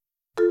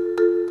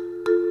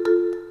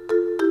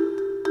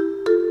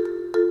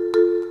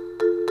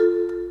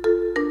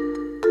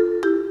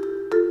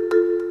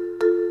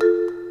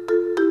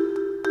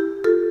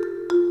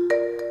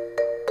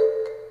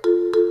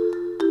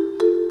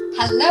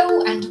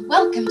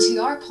Welcome to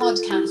our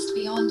podcast,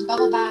 Beyond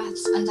Bubble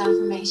Baths and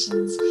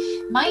Affirmations.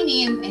 My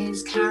name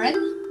is Karen.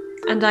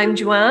 And I'm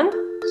Joanne.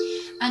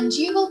 And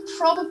you will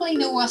probably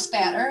know us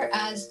better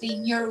as the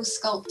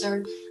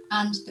Neurosculptor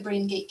and the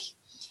Brain Geek.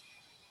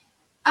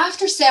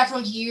 After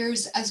several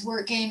years as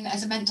working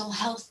as a mental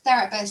health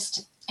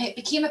therapist, it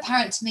became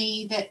apparent to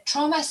me that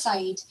trauma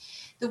aside,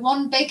 the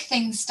one big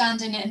thing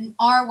standing in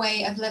our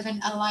way of living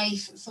a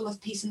life full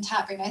of peace and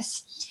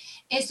happiness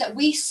is that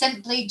we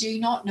simply do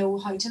not know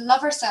how to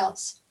love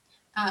ourselves.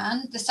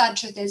 And the sad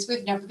truth is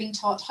we've never been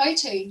taught how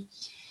to.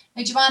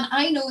 Now, Joanne,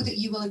 I know that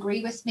you will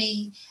agree with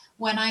me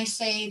when I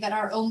say that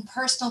our own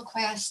personal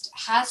quest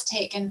has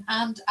taken,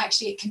 and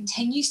actually it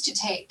continues to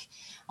take,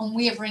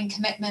 unwavering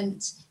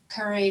commitment,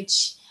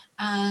 courage,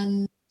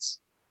 and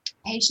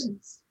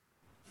patience.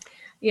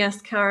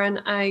 Yes, Karen,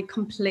 I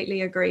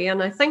completely agree.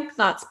 And I think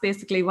that's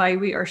basically why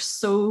we are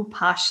so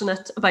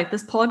passionate about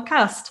this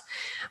podcast.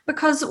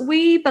 Because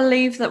we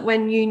believe that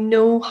when you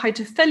know how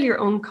to fill your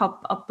own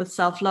cup up with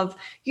self-love,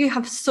 you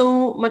have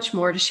so much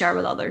more to share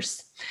with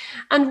others.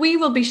 And we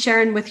will be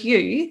sharing with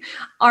you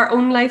our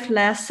own life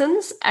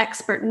lessons,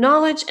 expert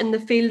knowledge in the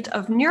field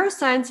of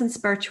neuroscience and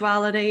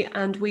spirituality,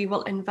 and we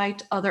will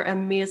invite other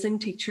amazing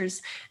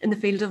teachers in the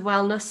field of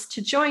wellness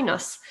to join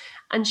us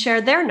and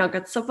share their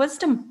nuggets of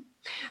wisdom.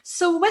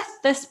 So with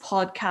this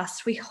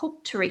podcast, we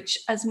hope to reach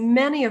as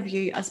many of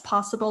you as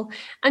possible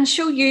and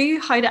show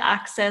you how to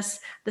access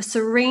the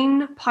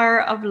serene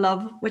power of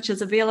love, which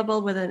is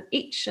available within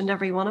each and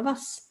every one of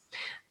us.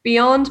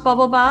 Beyond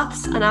Bubble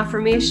Baths and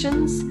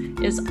Affirmations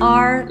is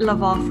our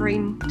love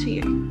offering to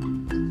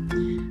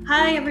you.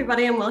 Hi,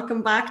 everybody, and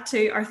welcome back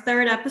to our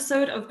third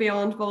episode of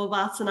Beyond Bubble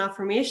Baths and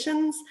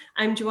Affirmations.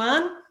 I'm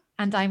Joanne.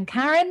 And I'm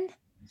Karen.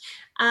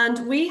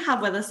 And we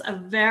have with us a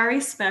very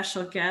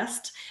special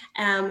guest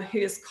who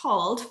is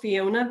called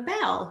Fiona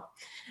Bell.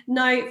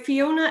 Now,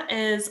 Fiona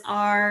is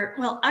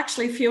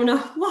Fiona,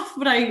 what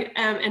would I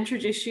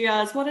introduce you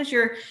as? What is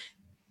your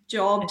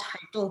job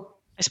title?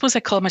 I suppose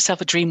I call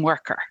myself a dream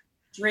worker.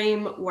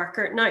 Dream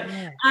worker. Now,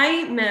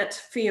 I met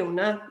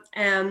Fiona.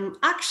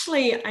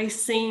 Actually, I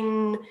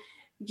seen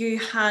you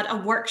had a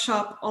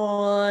workshop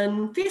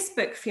on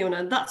Facebook,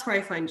 Fiona. That's where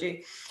I found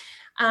you.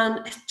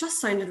 And it just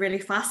sounded really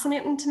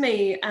fascinating to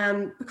me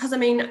because,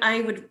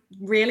 I would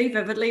really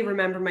vividly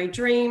remember my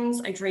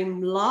dreams. I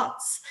dream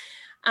lots.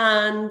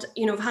 And,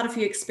 I've had a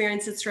few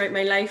experiences throughout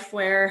my life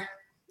where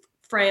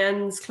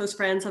close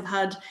friends have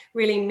had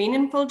really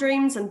meaningful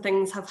dreams and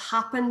things have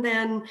happened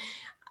then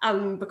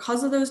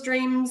because of those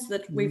dreams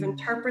that we've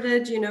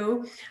interpreted,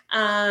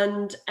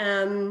 And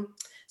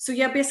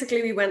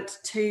basically we went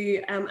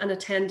to and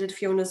attended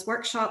Fiona's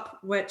workshop,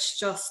 which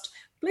just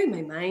blew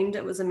my mind.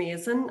 It was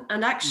amazing.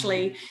 And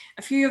actually,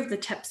 a few of the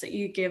tips that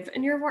you give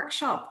in your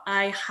workshop,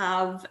 I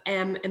have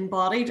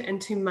embodied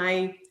into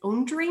my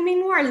own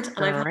dreaming world.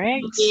 And I've had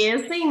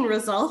amazing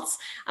results.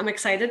 I'm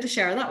excited to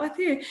share that with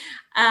you.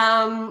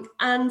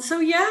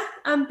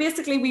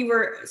 Basically, we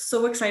were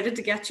so excited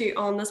to get you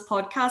on this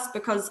podcast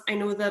because I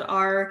know that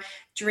our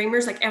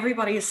dreamers, like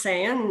everybody is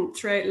saying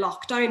throughout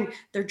lockdown,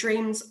 their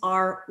dreams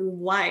are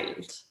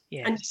wild.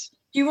 Yes. And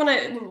do you want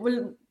to,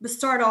 we'll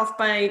start off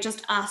by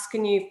just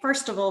asking you,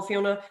 first of all,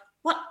 Fiona,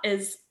 what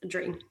is a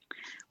dream?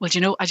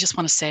 Well, I just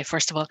want to say,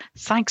 first of all,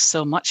 thanks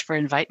so much for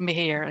inviting me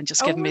here and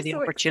just giving me the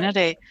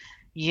opportunity.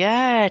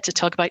 To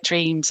talk about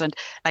dreams. And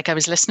like I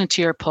was listening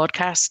to your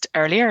podcast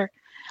earlier,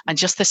 and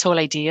just this whole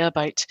idea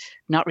about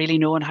not really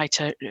knowing how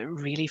to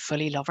really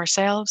fully love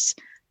ourselves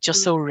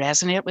just so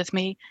resonate with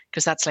me,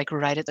 because that's like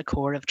right at the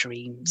core of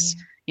dreams.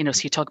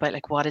 So you talk about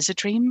like, what is a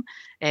dream?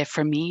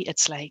 For me,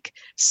 it's like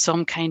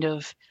some kind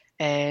of,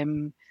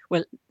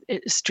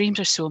 dreams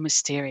are so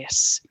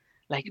mysterious.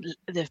 Like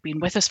they've been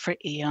with us for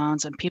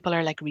eons and people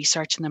are like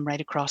researching them right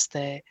across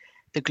the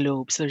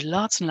globe. So there's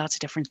lots and lots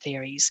of different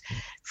theories.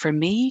 For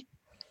me,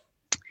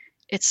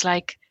 it's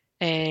like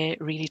a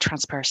really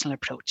transpersonal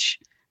approach.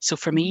 So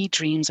for me,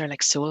 dreams are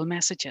like soul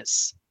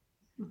messages,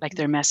 like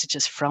they're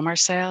messages from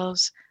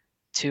ourselves,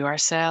 to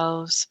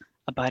ourselves,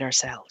 about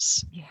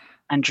ourselves.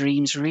 And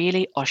dreams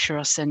really usher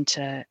us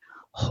into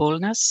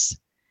wholeness,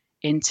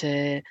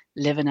 into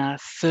living a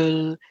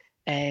full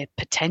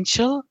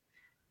potential,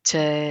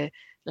 to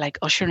like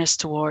ushering us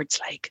towards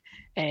like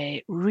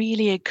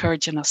really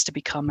encouraging us to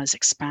become as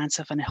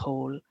expansive and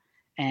whole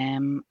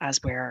as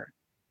where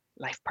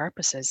life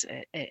purpose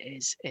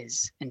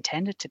is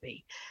intended to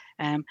be.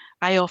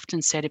 I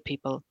often say to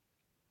people,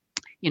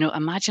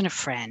 imagine a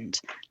friend,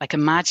 like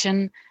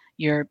imagine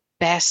your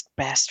best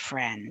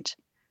friend,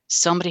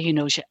 somebody who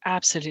knows you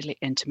absolutely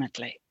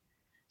intimately,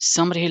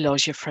 somebody who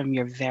loves you from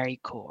your very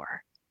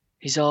core,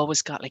 who's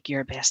always got like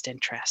your best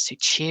interests, who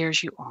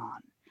cheers you on,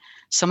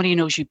 somebody who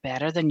knows you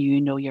better than you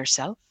know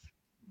yourself,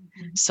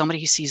 somebody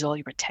who sees all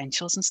your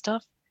potentials and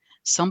stuff,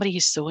 somebody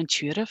who's so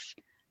intuitive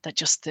that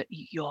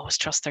you always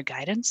trust their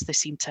guidance. They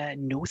seem to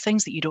know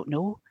things that you don't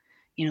know,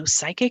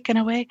 psychic in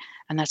a way,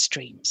 and that's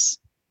dreams.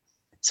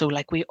 So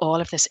like we all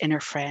have this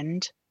inner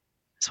friend.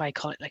 That's why I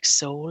call it like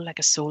soul, like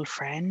a soul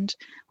friend.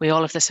 We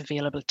all have this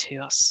available to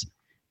us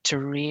to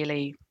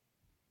really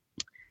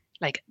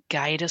like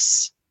guide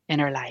us in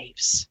our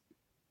lives,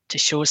 to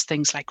show us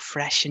things like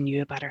fresh and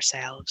new about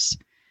ourselves,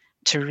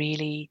 to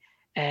really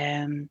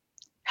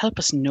help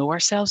us know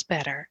ourselves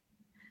better,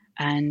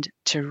 and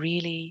to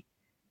really,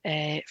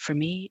 for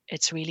me,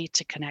 it's really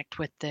to connect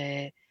with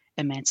the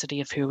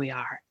immensity of who we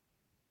are,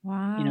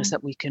 Wow. so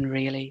that we can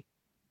really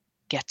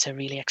get to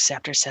really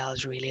accept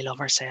ourselves, really love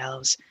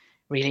ourselves,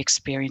 really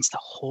experience the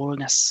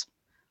wholeness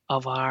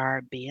of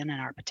our being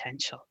and our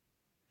potential.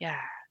 Yeah.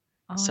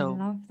 Oh, So, I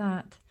love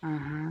that.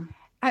 uh-huh.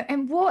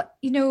 And what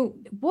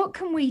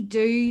can we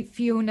do,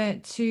 Fiona,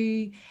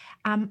 to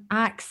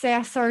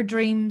access our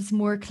dreams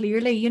more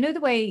clearly? The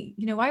way,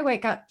 I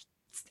wake up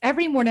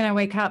every morning, I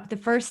wake up, the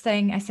first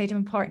thing I say to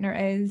my partner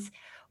is,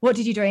 what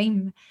did you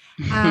dream?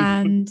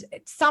 And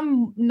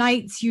some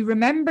nights you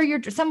remember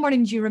some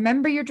mornings you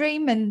remember your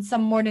dream and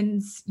some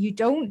mornings you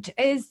don't.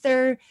 Is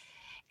there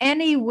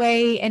any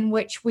way in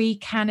which we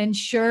can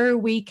ensure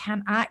we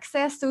can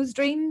access those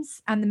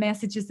dreams and the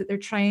messages that they're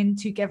trying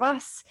to give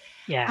us?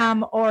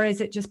 Yeah. Or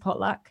is it just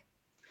potluck?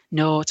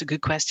 No, it's a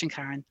good question,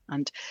 Karen.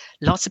 And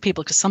lots of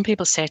people, because some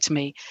people say to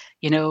me,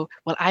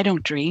 well, I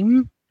don't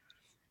dream,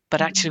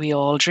 but actually we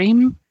all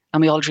dream,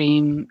 and we all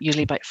dream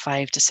usually about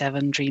 5 to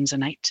 7 dreams a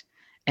night.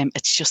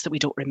 It's just that we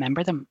don't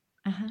remember them.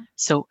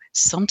 So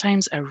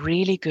sometimes a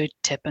really good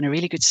tip and a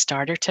really good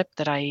starter tip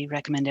that I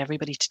recommend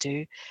everybody to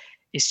do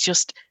is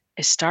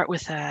start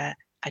with a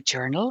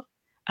journal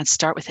and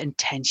start with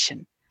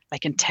intention.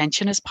 Like,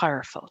 intention is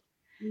powerful.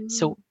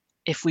 So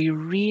if we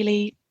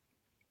really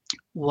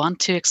want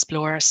to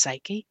explore our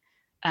psyche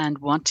and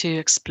want to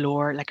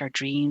explore like our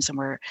dreams, and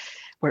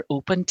we're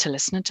open to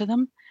listening to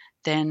them,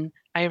 then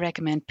I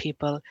recommend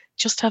people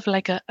just have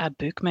like a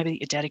book maybe that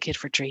you dedicate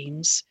for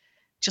dreams.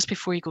 Just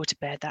before you go to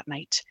bed that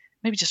night,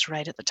 maybe just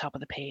write at the top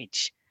of the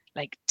page,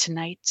 like,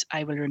 tonight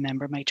I will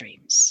remember my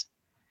dreams.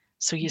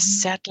 So you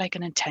set like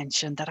an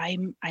intention that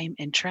I'm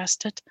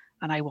interested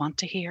and I want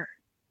to hear,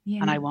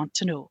 and I want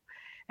to know,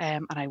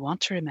 and I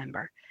want to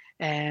remember.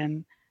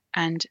 And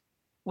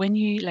when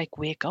you like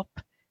wake up,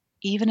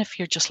 even if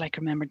you're just like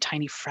remembering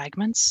tiny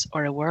fragments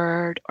or a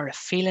word or a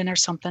feeling or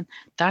something,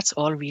 that's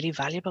all really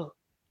valuable.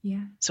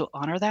 Yeah. So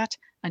honor that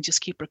and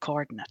just keep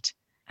recording it.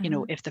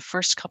 If the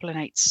first couple of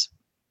nights,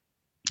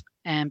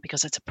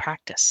 because it's a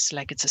practice,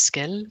 like it's a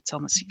skill, it's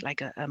almost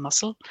like a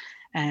muscle.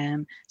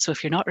 So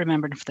if you're not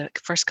remembering for the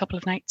first couple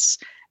of nights,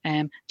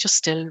 just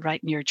still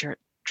write in your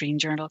dream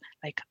journal,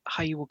 like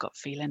how you woke up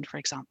feeling, for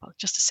example,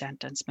 just a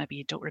sentence. Maybe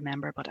you don't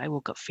remember, but I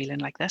woke up feeling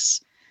like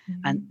this.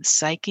 And the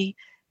psyche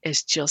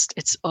is just,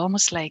 it's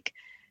almost like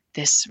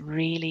this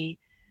really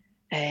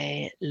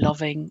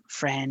loving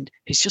friend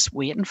who's just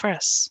waiting for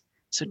us.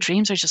 So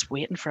dreams are just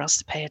waiting for us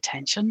to pay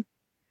attention.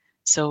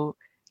 So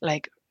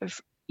like,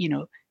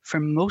 for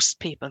most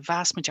people,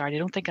 vast majority, I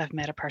don't think I've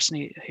met a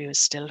person who has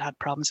still had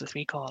problems with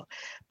recall,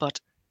 but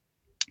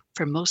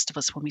for most of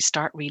us, when we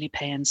start really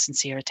paying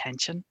sincere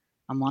attention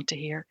and want to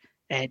hear,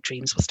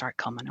 dreams will start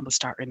coming and we'll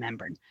start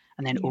remembering.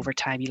 And then over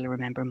time, you'll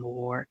remember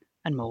more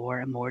and more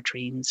and more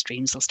dreams.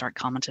 Dreams will start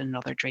commenting on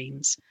other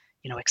dreams,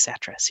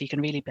 etc. So you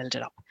can really build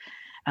it up.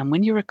 And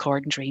when you're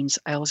recording dreams,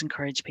 I always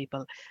encourage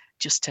people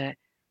just to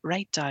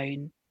write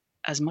down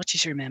as much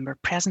as you remember,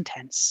 present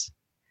tense.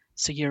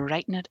 So you're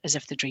writing it as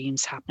if the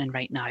dream's happening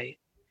right now.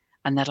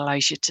 And that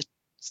allows you to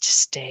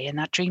stay in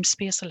that dream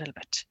space a little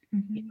bit.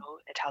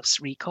 It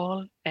helps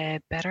recall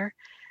better.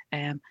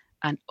 And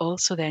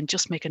also then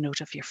just make a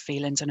note of your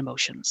feelings and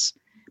emotions,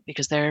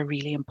 because they're a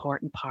really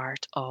important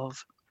part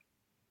of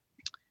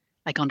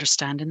like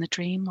understanding the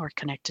dream or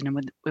connecting them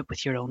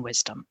with your own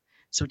wisdom.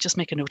 So just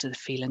make a note of the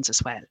feelings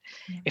as well.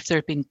 If there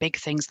have been big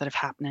things that have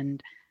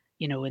happened,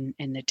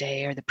 in the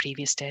day or the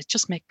previous days,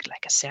 just make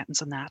like a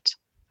sentence on that.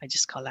 I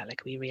just call that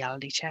like a wee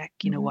reality check,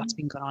 what's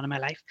been going on in my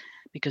life,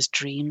 because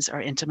dreams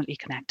are intimately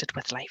connected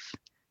with life.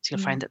 So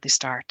you'll find that they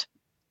start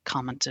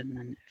commenting,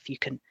 and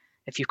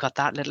if you've got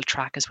that little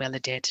track as well, the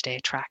day-to-day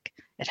track,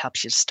 it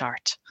helps you to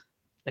start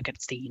look at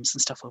themes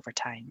and stuff over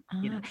time.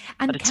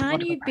 And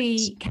can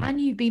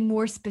you be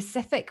more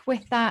specific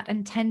with that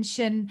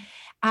intention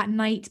at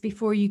night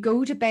before you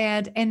go to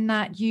bed, in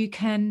that you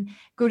can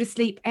go to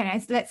sleep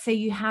and let's say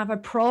you have a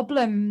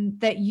problem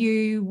that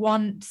you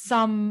want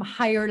some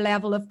higher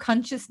level of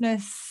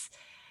consciousness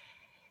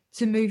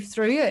to move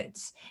through it?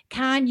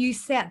 Can you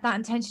set that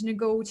intention and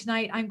go,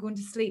 tonight I'm going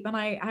to sleep and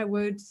I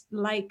would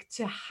like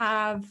to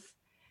have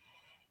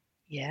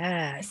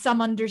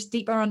some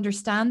deeper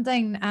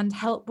understanding and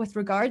help with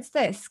regards to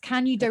this?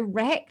 Can you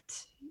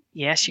direct?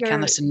 Yes, you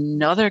can. That's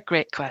another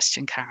great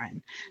question,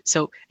 Karen.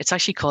 So it's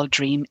actually called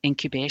dream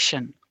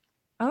incubation.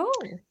 Oh.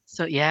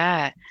 So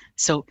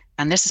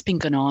and this has been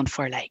going on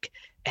for like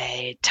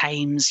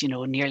times,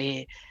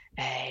 nearly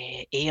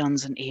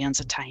aeons and aeons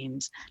of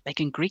times. Like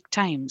in Greek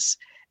times,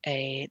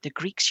 the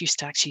Greeks used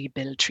to actually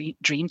build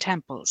dream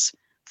temples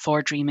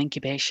for dream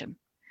incubation.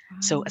 Wow.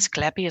 So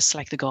Asclepius,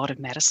 like the god of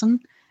medicine,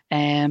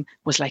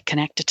 was like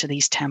connected to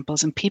these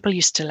temples, and people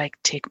used to like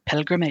take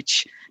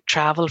pilgrimage,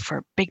 travel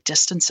for big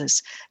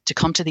distances to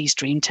come to these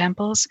dream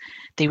temples.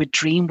 They would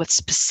dream with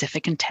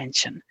specific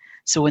intention.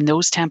 So in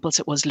those temples,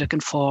 it was looking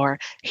for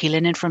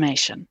healing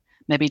information,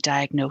 maybe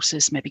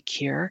diagnosis, maybe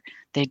cure.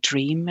 They'd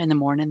dream in the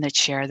morning, they'd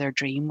share their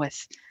dream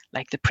with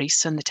like the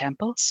priests in the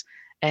temples.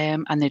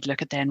 And they'd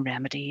look at then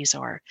remedies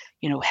or,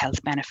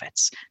 health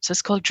benefits. So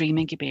it's called dream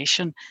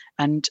incubation.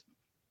 And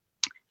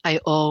I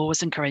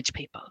always encourage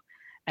people,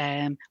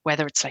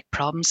 whether it's like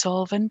problem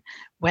solving,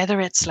 whether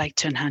it's like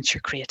to enhance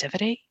your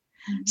creativity.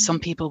 Some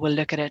people will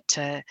look at it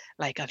to,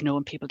 like I've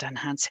known people to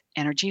enhance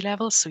energy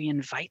levels. So you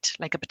invite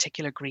like a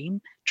particular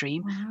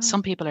dream. Wow.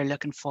 Some people are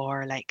looking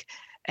for like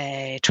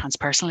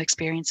transpersonal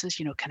experiences,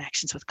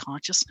 connections with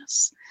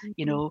consciousness,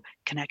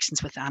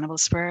 connections with animal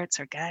spirits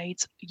or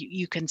guides.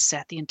 You can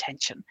set the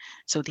intention.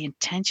 So the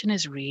intention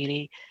is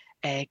really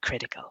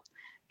critical.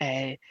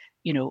 And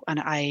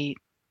I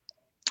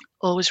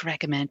always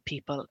recommend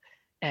people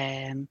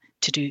to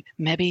do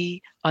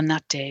maybe on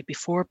that day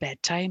before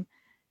bedtime,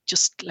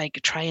 just like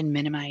try and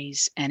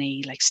minimize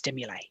any like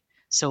stimuli.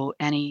 So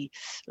any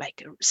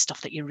like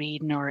stuff that you're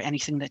reading or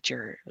anything that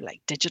you're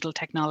like digital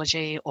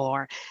technology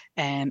or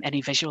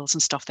any visuals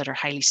and stuff that are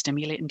highly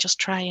stimulating, just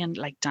try and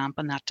like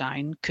dampen that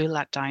down, cool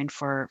that down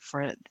for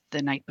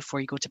the night before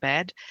you go to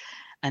bed.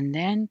 And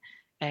then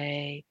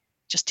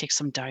just take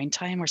some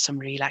downtime or some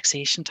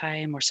relaxation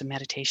time or some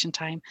meditation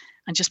time.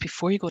 And just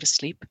before you go to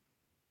sleep,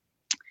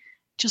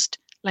 just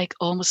like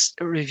almost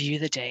review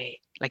the day.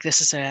 Like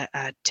this is a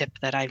tip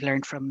that I've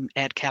learned from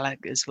Ed Kellogg,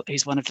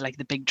 who's one of like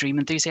the big dream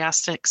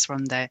enthusiasts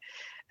from the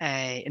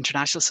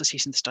International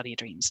Association of the Study of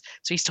Dreams.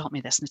 So he's taught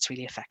me this and it's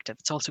really effective.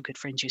 It's also good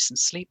for inducing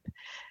sleep.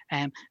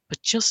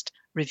 But just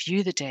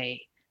review the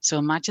day. So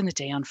imagine the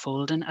day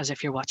unfolding as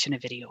if you're watching a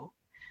video.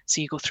 So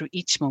you go through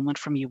each moment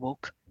from you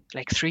woke,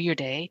 like through your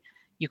day,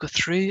 you go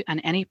through and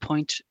any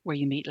point where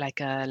you meet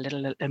like a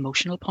little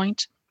emotional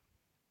point,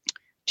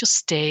 just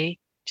stay,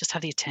 just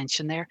have the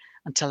attention there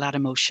until that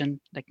emotion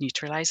like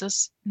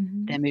neutralizes,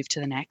 then move to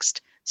the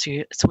next. So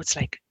it's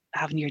like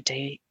having your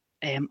day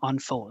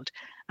unfold.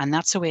 And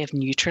that's a way of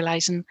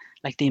neutralizing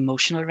like the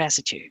emotional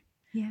residue.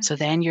 Yeah. So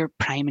then you're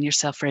priming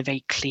yourself for a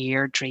very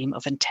clear dream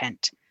of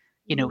intent,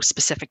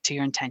 specific to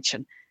your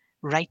intention.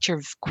 Write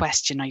your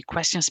question. Now your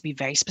question has to be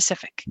very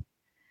specific.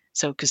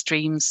 So, because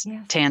dreams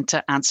tend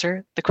to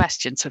answer the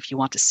question. So if you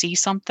want to see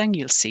something,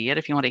 you'll see it.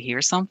 If you want to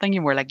hear something,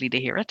 you're more likely to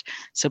hear it.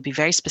 So be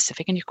very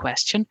specific in your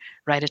question,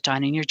 write it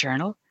down in your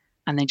journal,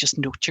 and then just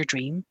note your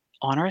dream,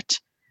 honor it,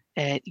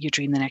 your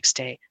dream the next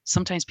day.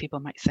 Sometimes people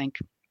might think,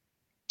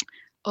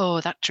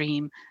 oh, that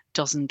dream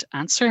doesn't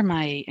answer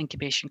my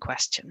incubation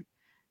question.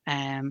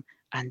 And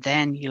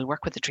then you'll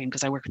work with the dream,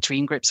 because I work with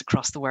dream groups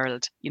across the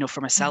world,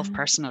 for myself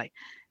personally.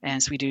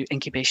 And so we do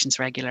incubations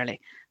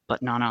regularly.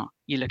 But no,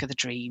 you look at the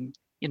dream,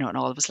 and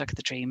all of us look at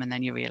the dream, and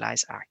then you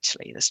realize,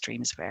 actually, this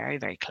dream is very,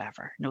 very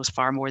clever, knows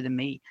far more than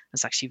me.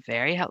 It's actually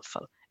very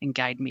helpful in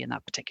guiding me in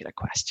that particular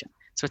question.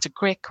 So it's a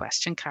great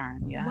question,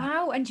 Karen. Yeah.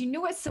 Wow. And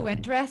what's so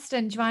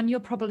interesting, Joanne,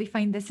 you'll probably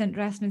find this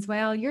interesting as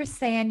well. You're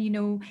saying,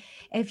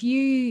 if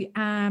you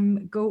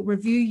go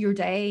review your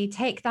day,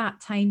 take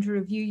that time to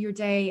review your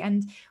day,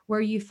 and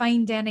where you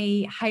find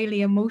any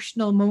highly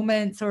emotional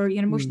moments or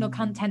emotional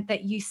content,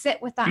 that you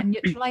sit with that and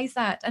neutralize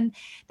that. And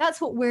that's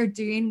what we're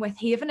doing with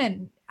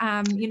Havening.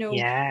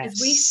 As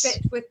we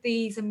sit with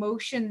these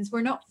emotions,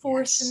 we're not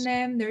forcing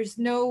them. There's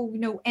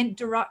no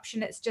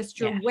interruption. It's just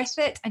you're with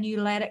it and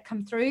you let it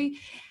come through.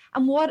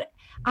 And what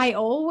I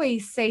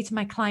always say to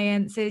my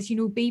clients is,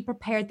 be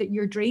prepared that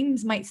your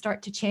dreams might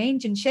start to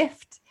change and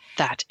shift.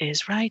 That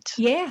is right.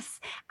 Yes.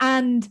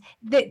 And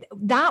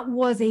that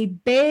was a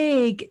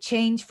big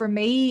change for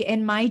me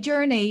in my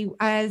journey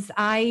as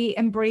I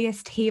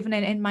embraced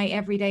Havening in my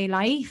everyday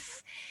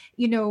life.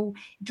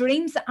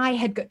 Dreams that I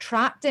had got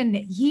trapped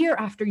in year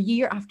after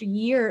year after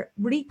year,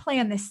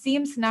 replaying the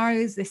same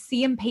scenarios, the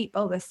same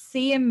people, the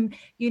same,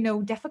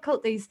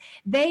 difficulties,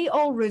 they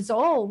all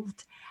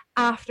resolved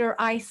after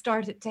I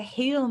started to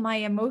heal my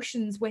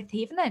emotions with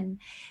Havening.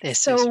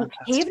 So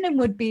Havening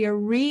would be a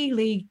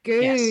really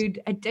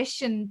good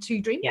addition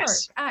to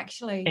DreamWork,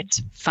 actually.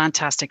 It's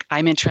fantastic.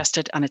 I'm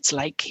interested, and it's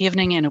like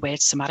Havening in a way,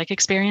 it's somatic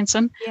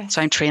experiencing.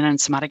 So I'm training in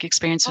somatic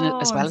experiencing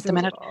as well at the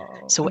minute.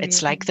 So amazing.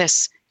 It's like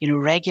this,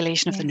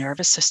 regulation of the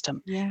nervous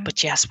system.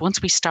 But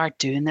once we start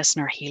doing this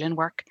in our healing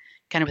work,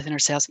 kind of within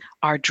ourselves,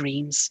 our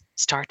dreams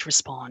start to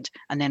respond.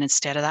 And then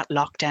instead of that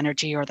locked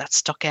energy or that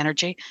stuck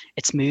energy,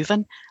 it's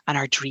moving and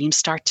our dreams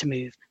start to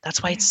move.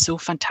 That's why it's so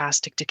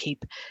fantastic to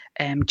keep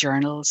dream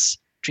journals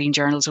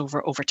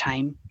over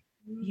time.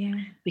 Yeah.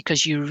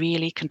 Because you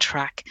really can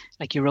track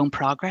like your own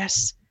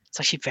progress. It's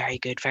actually very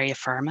good, very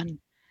affirming,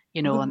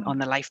 on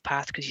the life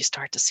path, because you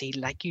start to see,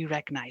 like you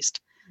recognized,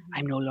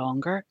 I'm no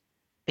longer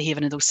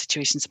behaving in those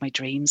situations in my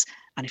dreams.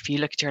 And if you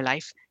look at your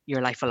life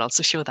will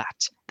also show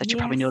that you're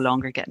probably no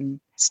longer getting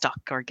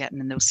stuck or getting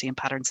in those same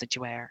patterns that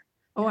you were.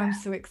 Oh, I'm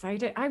so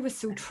excited. I was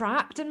so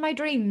trapped in my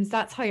dreams.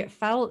 That's how it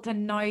felt.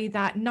 And now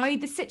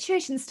the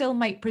situation still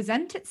might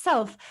present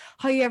itself.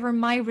 However,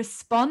 my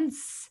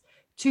response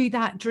to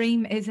that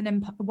dream is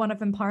one of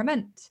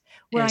empowerment,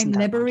 where I'm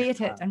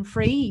liberated and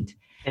freed.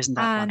 Isn't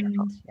that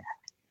wonderful?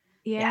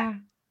 Yeah.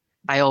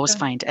 I always Yeah.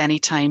 find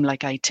anytime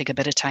like I take a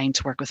bit of time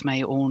to work with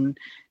my own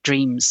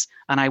dreams,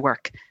 and I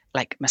work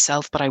like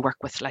myself, but I work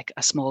with like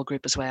a small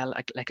group as well,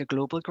 like a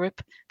global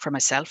group for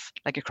myself,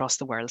 like across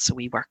the world. So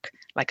we work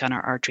like on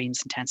our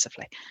dreams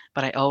intensively.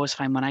 But I always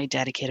find when I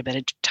dedicate a bit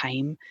of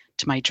time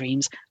to my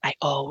dreams, I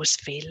always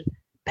feel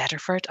better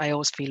for it. I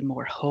always feel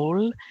more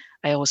whole.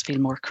 I always feel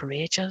more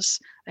courageous.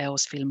 I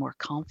always feel more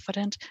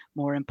confident,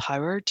 more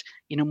empowered,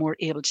 more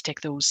able to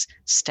take those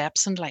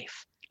steps in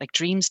life. Like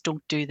dreams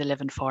don't do the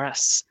living for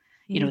us.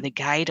 Yeah. They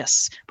guide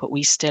us, but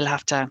we still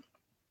have to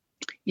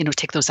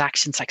take those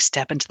actions, like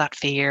step into that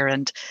fear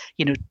and,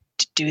 to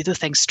do the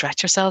things,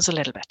 stretch ourselves a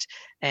little bit.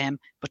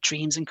 But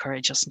dreams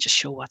encourage us and just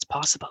show what's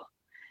possible.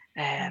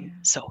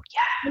 So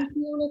yeah. And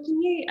Fiona,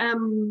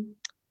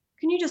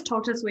 can you just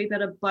talk to us a wee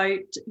bit about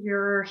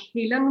your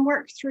healing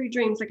work through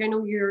dreams? Like I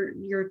know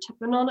you're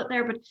tipping on it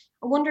there, but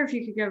I wonder if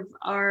you could give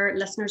our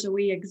listeners a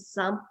wee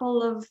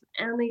example of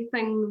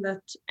anything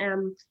that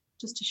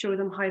just to show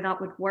them how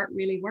that would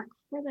really work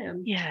for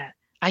them. Yeah.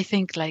 I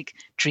think like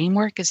dream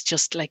work is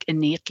just like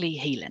innately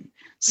healing.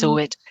 So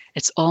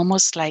it's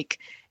almost like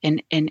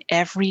in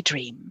every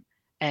dream,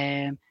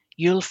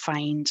 you'll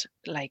find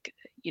like,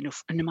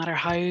 no matter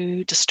how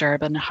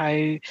disturbing,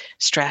 how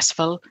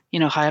stressful,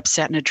 how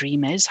upsetting a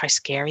dream is, how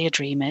scary a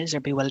dream is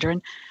or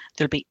bewildering,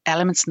 there'll be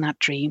elements in that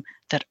dream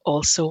that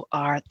also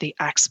are the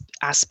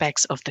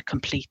aspects of the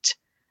complete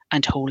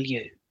and whole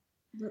you.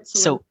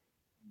 So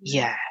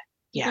yeah.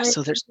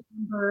 So there's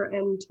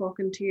remember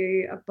talking to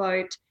you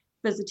about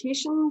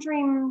visitation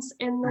dreams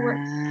in the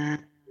work.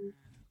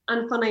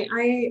 And funny,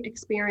 I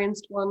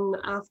experienced one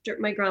after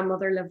my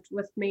grandmother lived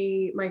with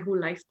me my whole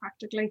life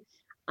practically.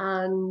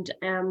 And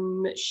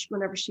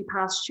whenever she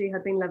passed, she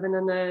had been living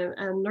in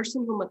a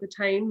nursing home at the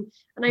time.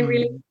 And I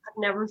really had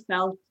never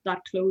felt that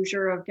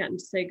closure of getting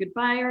to say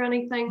goodbye or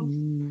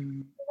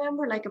anything. I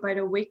remember like about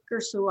a week or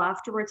so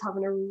afterwards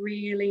having a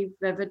really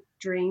vivid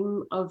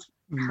dream of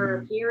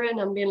her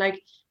appearing and being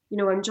like,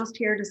 I'm just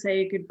here to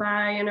say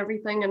goodbye and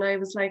everything. And I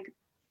was like,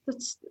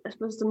 it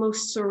was the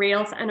most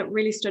surreal, and it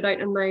really stood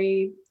out in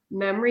my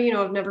memory.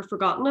 I've never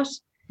forgotten it.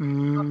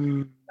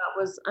 That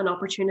was an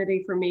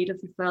opportunity for me to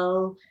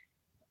fulfill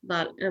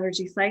that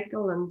energy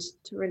cycle and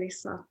to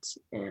release that,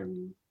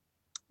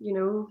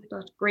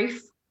 that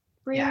grief.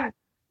 Yeah,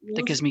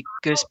 that gives me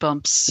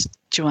goosebumps,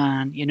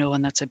 Joanne.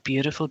 And that's a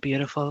beautiful,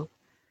 beautiful,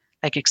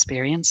 like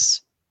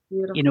experience.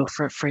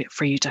 Beautiful.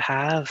 For you to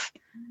have,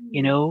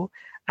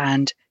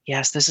 and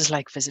yes, this is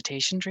like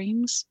visitation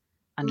dreams,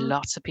 and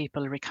lots of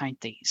people recount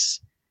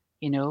these,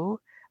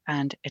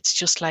 and it's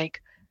just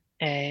like,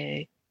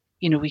 we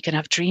can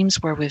have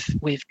dreams where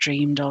we've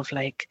dreamed of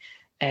like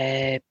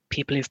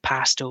people who've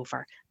passed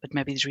over, but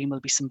maybe the dream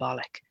will be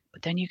symbolic.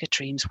 But then you get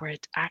dreams where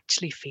it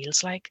actually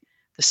feels like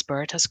the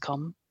spirit has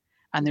come,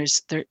 and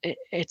it's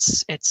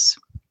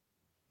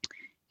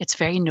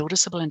very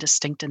noticeable and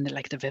distinct in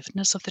the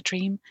vividness of the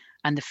dream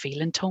and the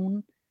feeling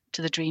tone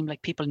to the dream.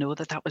 Like people know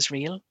that was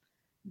real,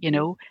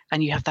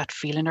 and you have that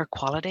feeling or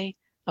quality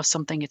of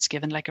something. It's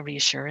given like a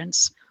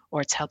reassurance,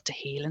 or it's helped to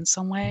heal in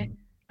some way,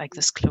 like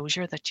this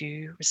closure that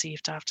you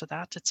received after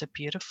that. It's a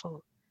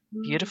beautiful,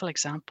 beautiful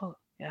example.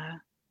 Yeah.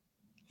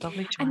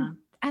 Lovely, Joanne.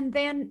 And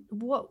then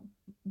what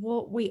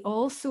we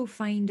also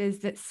find is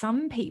that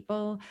some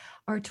people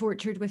are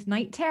tortured with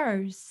night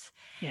terrors.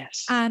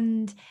 Yes.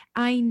 And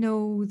I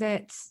know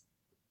that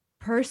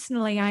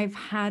personally, I've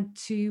had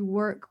to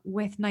work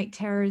with night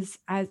terrors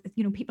as,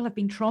 people have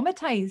been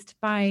traumatized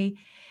by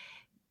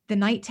the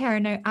night terror.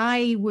 Now,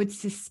 I would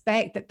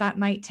suspect that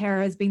night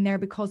terror has been there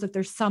because of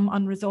there's some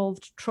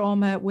unresolved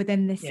trauma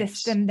within the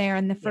system there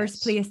in the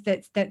first place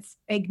that's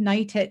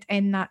ignited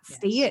in that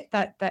state,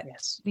 that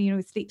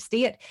sleep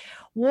state.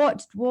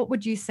 What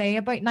would you say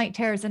about night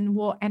terrors, and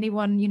what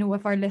anyone,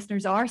 if our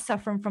listeners are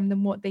suffering from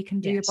them, what they can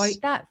do about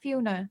that,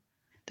 Fiona?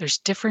 There's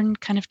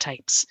different kind of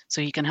types.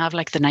 So you can have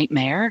like the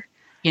nightmare,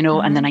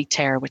 and the night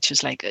terror, which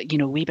is like,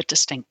 a wee bit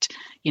distinct.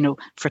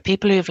 For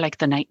people who have like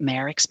the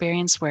nightmare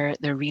experience where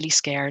they're really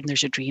scared and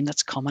there's a dream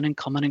that's coming and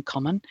coming and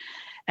coming.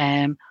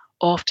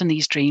 Often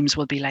these dreams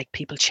will be like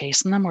people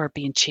chasing them or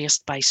being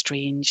chased by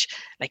strange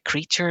like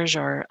creatures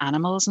or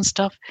animals and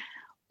stuff.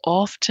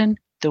 Often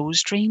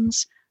those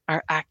dreams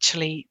are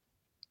actually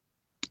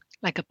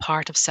like a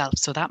part of self.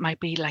 So that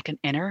might be like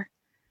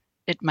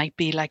it might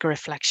be like a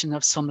reflection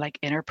of some like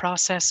inner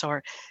process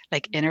or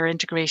like inner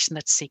integration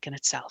that's seeking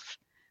itself.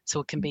 So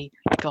it can be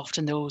like,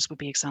 often those would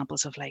be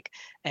examples of like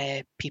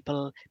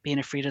people being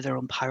afraid of their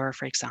own power,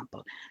 for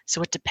example.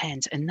 So it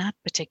depends. In that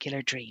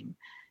particular dream,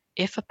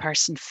 if a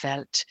person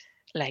felt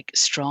like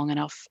strong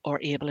enough or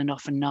able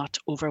enough and not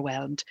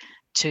overwhelmed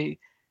to,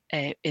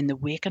 in the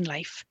waking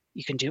life,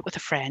 you can do it with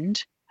a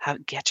friend.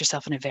 Get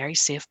yourself in a very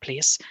safe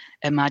place.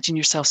 Imagine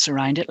yourself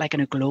surrounded like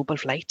in a globe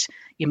of light.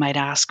 You might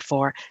ask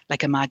for,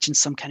 like, imagine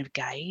some kind of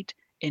guide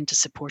in to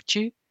support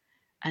you.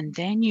 And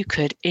then you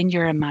could, in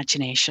your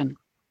imagination,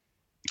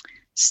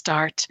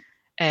 start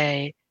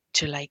to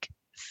like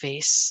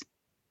face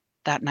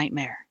that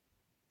nightmare.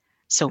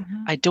 So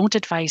I don't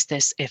advise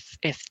this if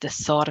the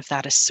thought of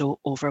that is so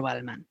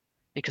overwhelming.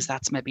 because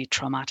that's maybe a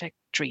traumatic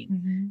dream.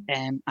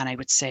 Mm-hmm. And I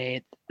would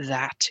say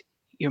that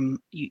you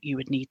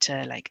would need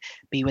to like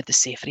be with the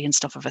safety and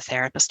stuff of a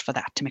therapist for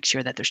that, to make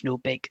sure that there's no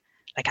big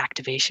like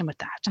activation with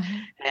that.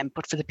 Uh-huh.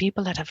 But for the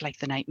people that have like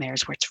the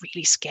nightmares where it's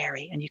really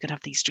scary and you can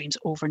have these dreams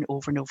over and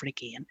over and over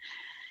again,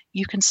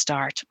 you can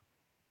start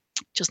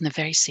just in the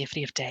very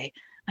safety of day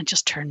and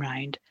just turn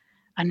around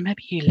and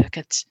maybe you look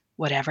at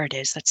whatever it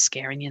is that's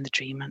scaring you in the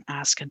dream and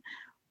asking,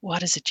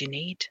 what is it you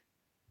need?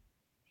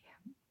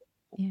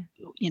 Yeah.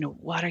 You know,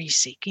 what are you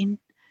seeking?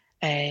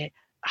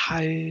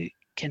 How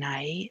can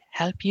I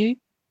help you?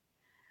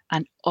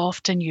 And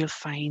often you'll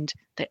find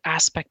the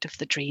aspect of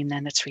the dream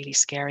then that's really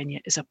scaring you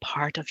is a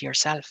part of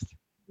yourself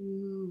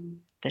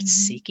that's Mm-hmm.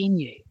 seeking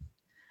you.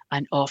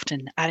 And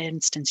often at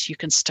instance, you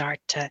can start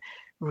to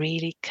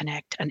really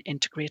connect and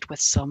integrate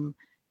with some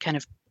kind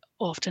of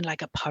often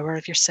like a power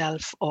of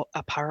yourself or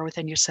a power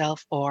within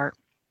yourself, or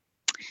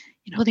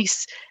you know,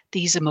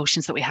 these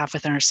emotions that we have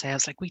within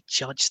ourselves. Like we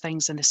judge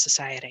things in this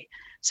society.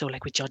 So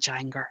like we judge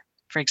anger,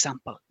 for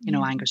example. You know,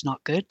 Yeah. anger is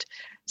not good.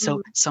 So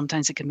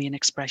sometimes it can be an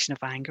expression of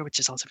anger, which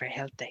is also very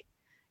healthy,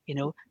 you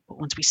know. But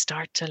once we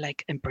start to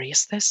like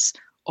embrace this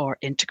or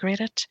integrate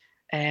it,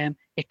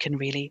 it can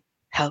really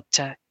help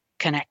to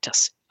connect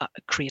us,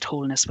 create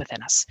wholeness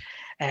within us.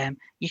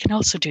 You can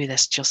also do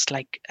this just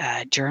like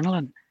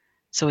journaling.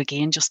 So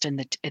again, just in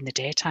the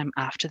daytime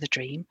after the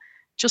dream,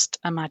 just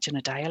imagine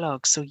a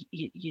dialogue. So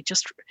you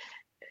just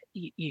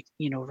you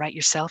know, write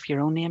yourself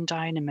your own name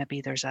down, and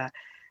maybe there's a,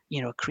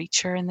 you know, a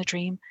creature in the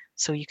dream,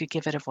 so you could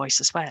give it a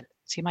voice as well.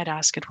 So you might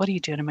ask it, what are you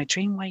doing in my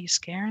dream? Why are you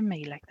scaring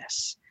me like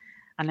this?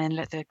 And then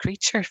let the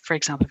creature, for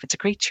example, if it's a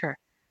creature,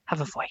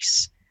 have a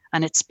voice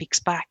and it speaks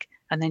back.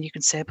 And then you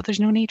can say, but there's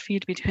no need for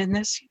you to be doing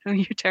this. You know,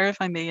 you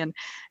terrify me. And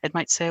it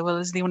might say, well,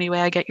 this is the only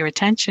way I get your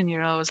attention.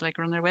 You're always like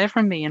running away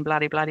from me and blah,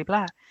 blah, blah,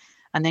 blah.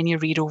 And then you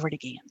read over it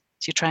again.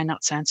 So you try and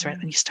not censor it,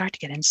 and you start to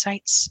get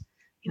insights.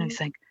 You know, you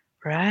think,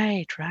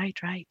 right.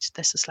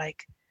 This is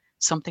like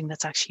something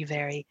that's actually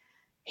very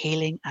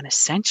healing and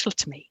essential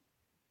to me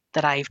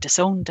that I've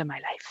disowned in my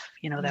life,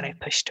 you know, that I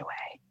pushed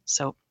away.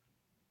 So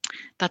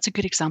that's a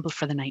good example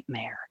for the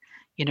nightmare.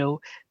 You know,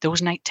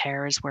 those night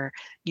terrors where,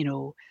 you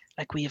know,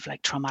 like we have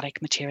like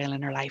traumatic material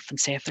in our life, and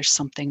say if there's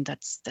something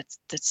that's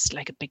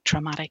like a big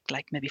traumatic,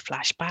 like maybe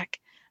flashback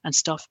and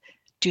stuff,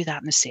 do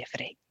that in the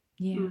safety.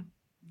 Yeah.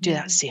 Do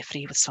that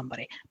safety with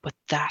somebody. But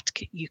that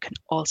you can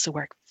also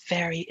work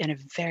in a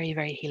very,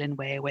 very healing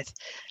way with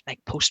like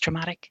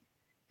post-traumatic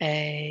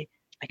like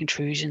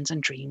intrusions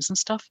and dreams and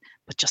stuff.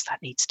 But just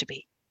that needs to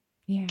be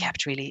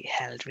kept really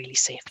held really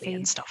safely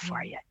and stuff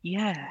for you.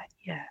 Yeah.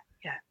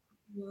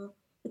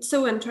 It's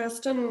so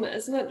interesting,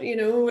 isn't it? You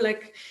know,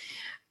 like,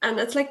 and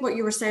it's like what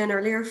you were saying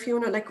earlier,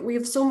 Fiona, like we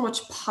have so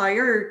much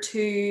power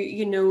to,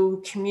 you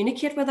know,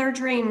 communicate with our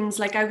dreams.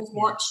 Like I was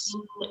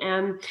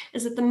watching,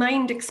 is it The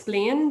Mind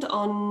Explained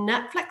on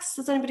Netflix?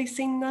 Has anybody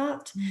seen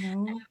that?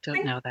 No.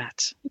 Don't know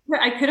that.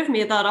 I could have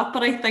made that up,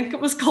 but I think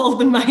it was called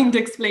The Mind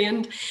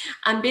Explained.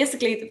 And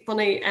basically,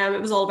 funny,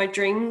 it was all about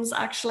dreams,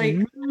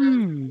 actually.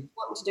 Wanting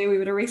to do, we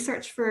would have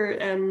research for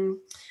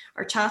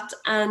our chat,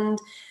 and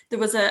there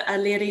was a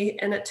lady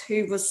in it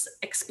who was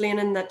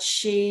explaining that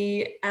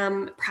she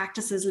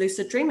practices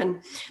lucid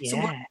dreaming. So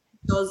what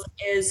she does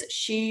is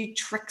she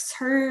tricks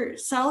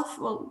herself,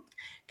 well,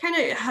 kind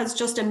of has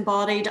just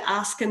embodied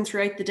asking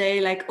throughout the day,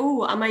 like,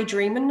 oh, am I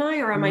dreaming now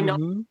or am I not?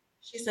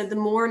 She said the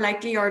more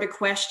likely you are to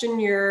question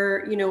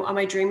your, you know, am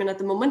I dreaming at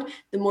the moment,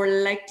 the more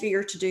likely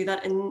you're to do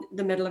that in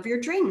the middle of your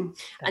dream.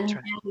 Then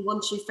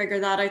once you figure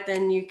that out,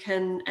 then you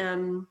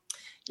can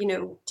you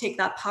know, take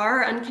that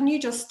power. And can you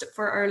just,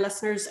 for our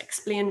listeners,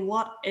 explain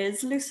what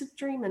is lucid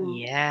dreaming?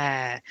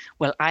 Yeah.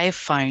 Well, I've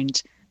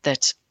found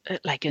that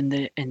like in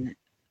the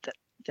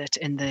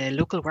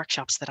local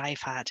workshops that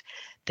I've had,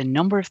 the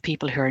number of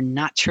people who are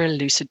natural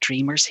lucid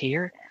dreamers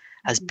here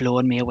has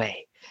blown me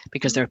away,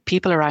 because there are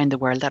people around the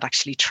world that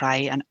actually try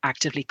and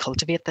actively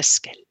cultivate this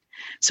skill.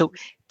 So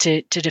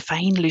to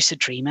define lucid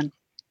dreaming,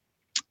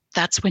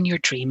 that's when you're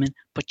dreaming,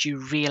 but you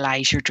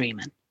realize you're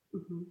dreaming.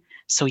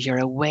 So you're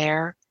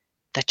aware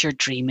that you're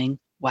dreaming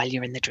while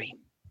you're in the dream.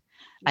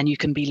 And you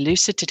can be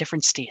lucid to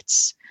different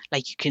states.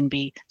 Like you can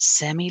be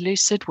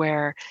semi-lucid,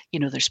 where, you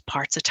know, there's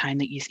parts of time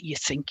that you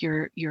think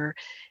you're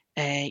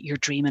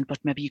dreaming, but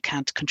maybe you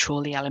can't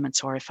control the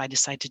elements. Or if I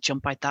decide to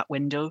jump out that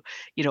window,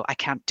 you know, I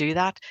can't do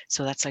that.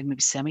 So that's like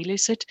maybe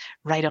semi-lucid,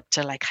 right up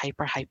to like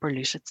hyper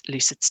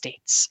lucid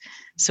states.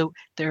 So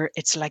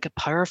it's like a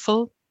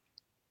powerful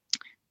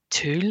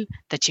tool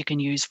that you can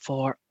use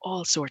for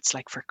all sorts,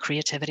 like for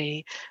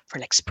creativity, for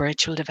like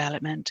spiritual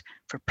development,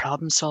 for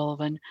problem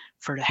solving,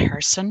 for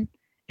rehearsing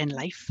in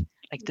life.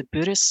 Like the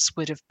Buddhists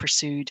would have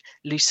pursued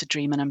lucid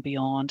dreaming and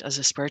beyond as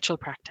a spiritual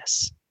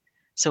practice.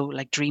 So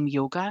like dream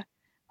yoga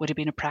would have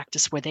been a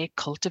practice where they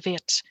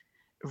cultivate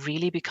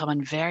really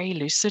becoming very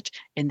lucid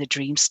in the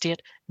dream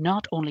state,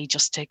 not only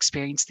just to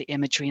experience the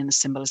imagery and the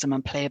symbolism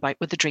and play about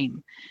with the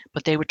dream,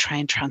 but they would try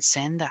and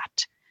transcend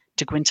that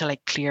to go into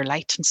like clear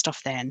light and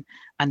stuff then.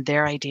 And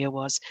their idea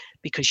was,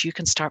 because you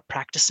can start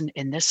practicing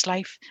in this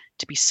life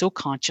to be so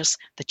conscious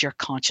that you're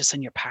conscious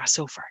in your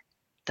Passover,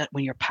 that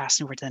when you're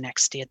passing over to the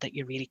next state, that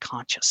you're really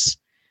conscious.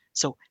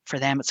 So for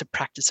them, it's a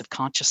practice of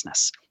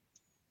consciousness.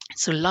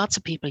 So lots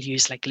of people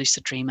use like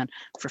lucid dreaming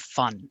for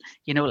fun,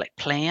 like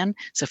playing.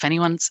 So if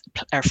anyone's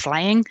or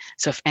flying,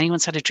 so if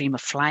anyone's had a dream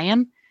of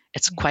flying,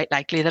 it's quite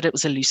likely that it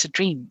was a lucid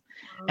dream.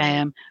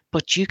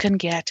 But you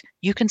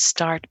can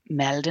start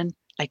melding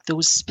like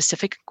those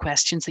specific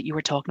questions that you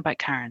were talking about,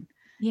 Karen,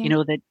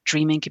 the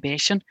dream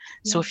incubation.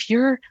 So if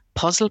you're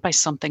puzzled by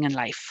something in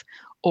life,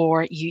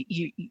 or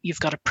you've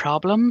got a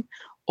problem,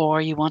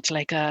 or you want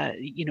like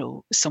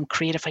some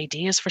creative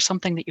ideas for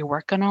something that you're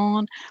working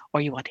on,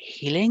 or you want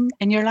healing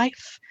in your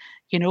life,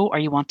 or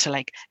you want to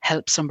like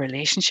help some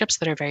relationships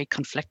that are very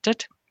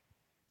conflicted,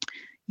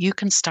 you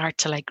can start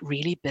to like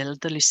really build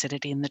the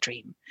lucidity in the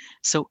dream.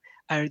 So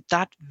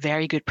that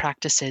very good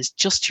practice is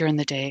just during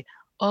the day,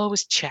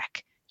 always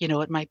check,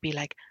 it might be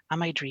like,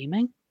 am I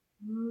dreaming?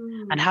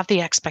 And have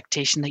the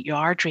expectation that you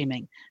are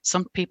dreaming.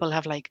 Some people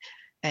have like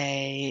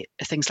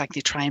things like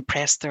they try and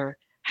press their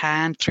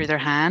hand through their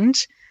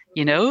hand,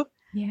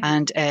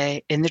 and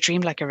in the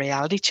dream, like a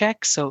reality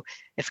check. So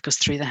if it goes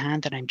through the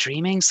hand, then I'm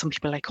dreaming. Some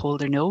people like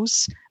hold their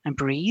nose and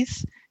breathe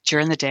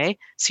during the day.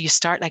 So you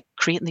start like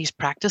creating these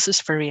practices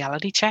for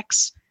reality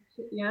checks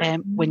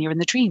when you're in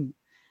the dream.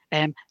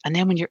 And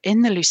then when you're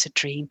in the lucid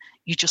dream,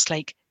 you just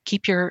like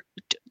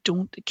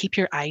don't keep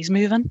your eyes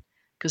moving,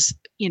 because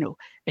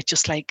it's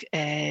just like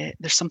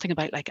there's something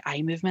about like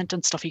eye movement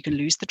and stuff, you can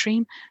lose the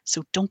dream.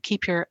 So don't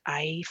keep your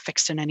eye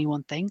fixed on any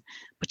one thing,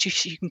 but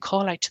you can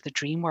call out to the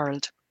dream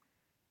world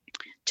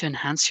to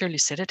enhance your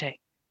lucidity.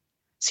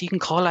 So you can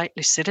call out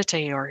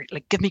lucidity, or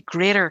like give me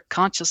greater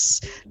conscious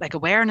like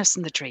awareness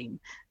in the dream.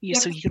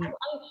 So you can.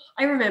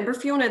 I remember,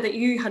 Fiona, that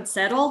you had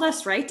said all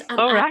this, right? And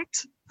right.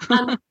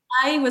 And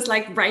I was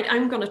like, right,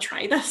 I'm going to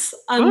try this.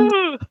 And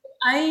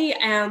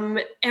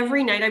I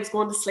every night I was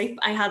going to sleep,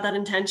 I had that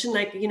intention,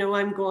 like,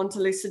 I'm going to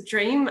lucid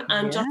dream,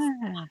 and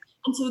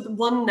and so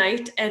one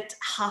night it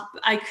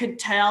happened. I could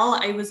tell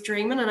I was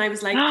dreaming, and I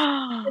was like,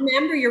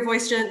 remember your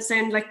voice didn't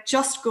sound like,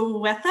 just go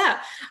with it.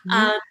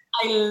 And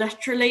I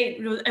literally,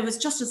 it was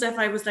just as if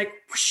I was like,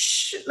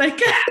 whoosh,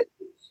 like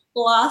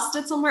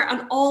blasted somewhere,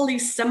 and all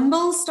these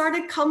symbols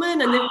started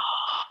coming, and then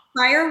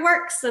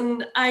fireworks,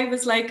 and I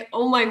was like,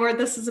 oh my word,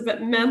 this is a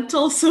bit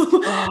mental. So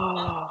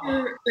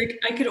like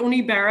I could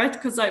only bear it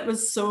because it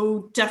was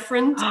so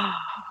different,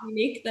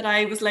 unique, that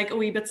I was like a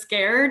wee bit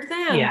scared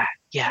then.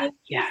 Every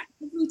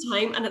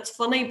time. And it's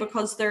funny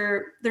because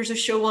there's a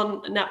show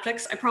on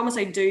Netflix. I promise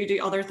I do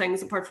other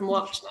things apart from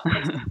watch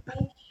Netflix.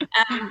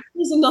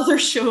 There's another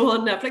show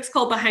on Netflix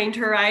called Behind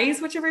Her Eyes,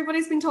 which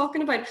everybody's been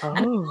talking about.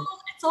 And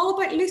it's all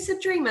about lucid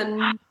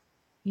dreaming.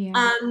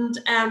 And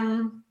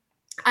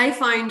I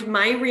found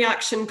my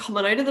reaction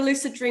coming out of the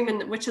lucid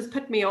dreaming, which has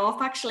put me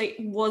off actually,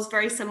 was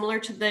very similar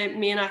to the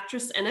main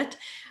actress in it.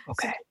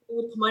 Okay. So when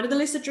I would come out of the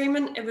lucid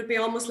dreaming, it would be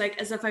almost like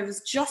as if I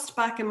was just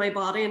back in my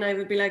body, and I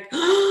would be like,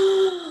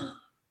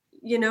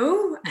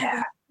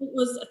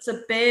 it's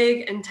a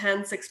big,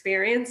 intense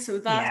experience. So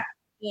that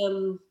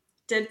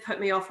did put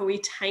me off a wee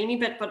tiny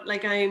bit, but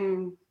like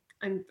I'm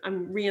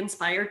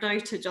re-inspired now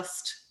to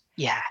just.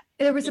 Yeah.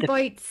 There was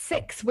about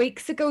 6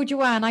 weeks ago,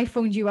 Joanne, I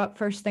phoned you up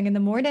first thing in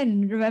the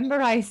morning.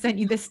 Remember, I sent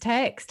you this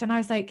text, and I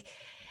was like,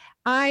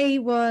 I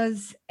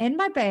was in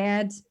my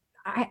bed.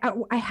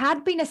 I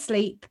had been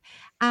asleep,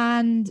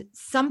 and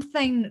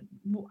something,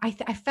 I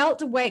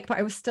felt awake, but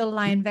I was still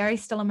lying very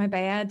still in my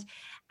bed.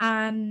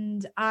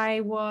 And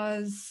I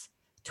was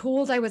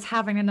told I was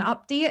having an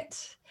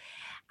update.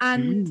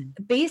 And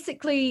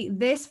basically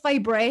this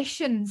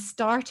vibration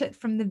started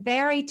from the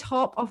very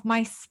top of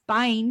my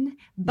spine,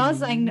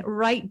 buzzing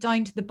right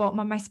down to the bottom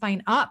of my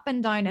spine, up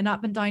and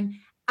down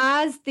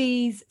as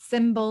these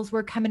symbols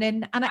were coming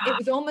in. And it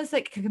was almost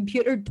like a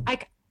computer,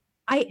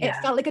 it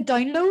felt like a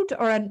download,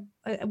 or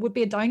it would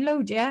be a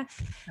download. It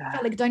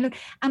felt like a download.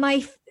 And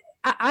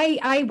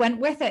I went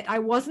with it. I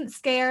wasn't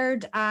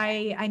scared.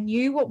 I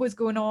knew what was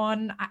going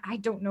on. I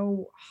don't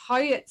know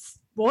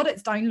what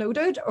it's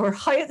downloaded or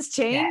how it's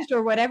changed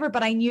or whatever,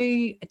 but I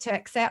knew to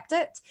accept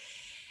it.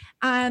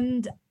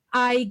 And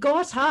I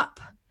got up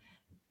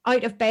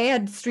out of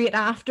bed straight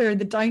after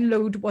the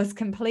download was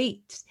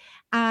complete.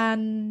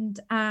 And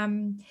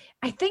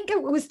I think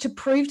it was to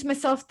prove to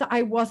myself that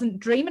I wasn't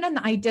dreaming and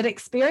that I did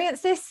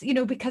experience this,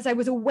 because I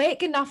was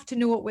awake enough to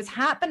know what was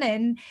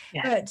happening,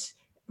 but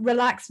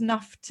relaxed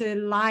enough to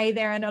lie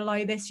there and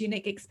allow this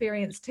unique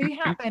experience to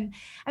happen.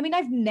 I mean,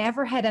 I've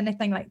never had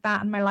anything like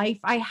that in my life.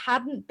 I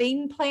hadn't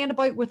been playing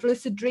about with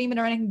lucid dreaming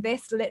or anything.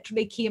 This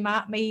literally came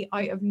at me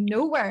out of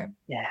nowhere.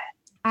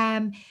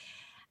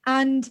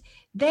 And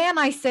then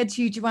I said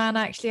to you, Joanne,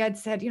 actually, I'd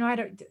said, I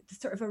had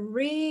sort of a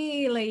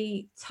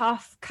really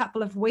tough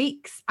couple of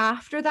weeks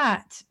after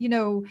that,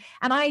 and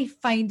I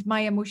find my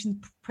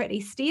emotions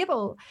pretty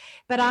stable.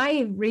 But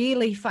I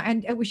really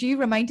find, it was you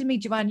reminded me,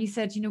 Joanne, you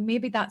said,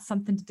 maybe that's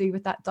something to do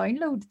with that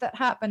download that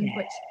happened,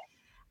 which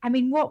I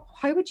mean,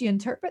 how would you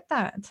interpret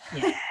that?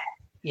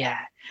 Yeah,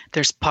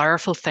 there's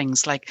powerful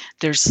things, like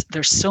there's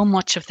so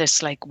much of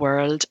this like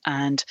world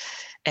and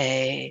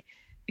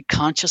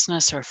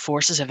consciousness or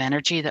forces of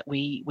energy that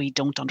we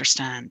don't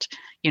understand.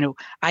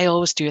 I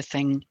always do a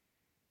thing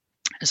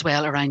as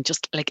well around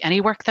just like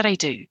any work that I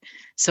do.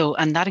 So,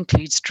 and that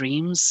includes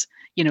dreams,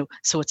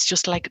 so it's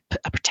just like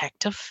a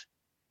protective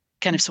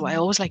kind of, so I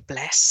always like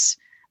bless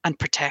and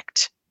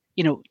protect,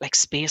 like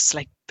space,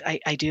 like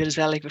I do it as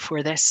well, like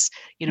before this,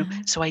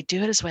 so I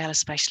do it as well,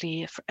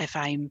 especially if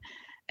I'm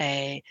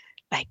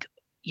like,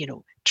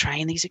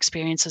 trying these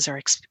experiences or,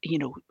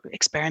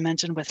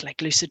 experimenting with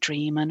like lucid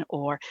dreaming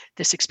or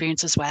this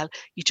experience as well.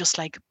 You just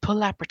like pull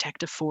that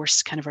protective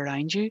force kind of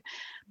around you.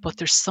 But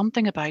there's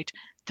something about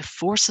the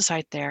forces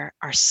out there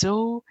are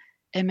so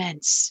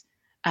immense,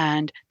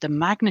 and the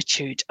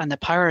magnitude and the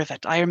power of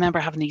it. I remember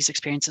having these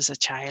experiences as a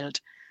child,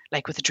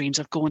 like with the dreams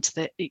of going to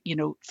the,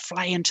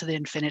 flying to the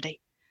infinity,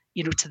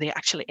 to the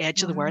actual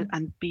edge of the world,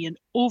 and being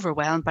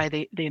overwhelmed by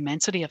the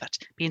immensity of it,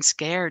 being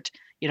scared.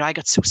 I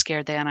got so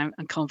scared then,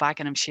 I'm coming back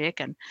and I'm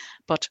shaking.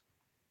 But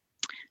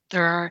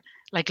there are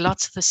like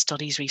lots of the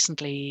studies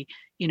recently,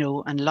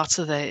 and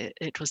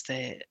it was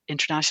the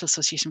International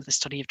Association for the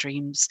Study of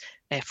Dreams,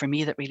 for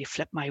me, that really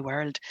flipped my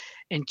world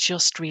in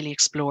just really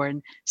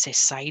exploring, say,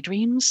 psi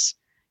dreams,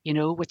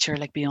 which are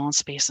like beyond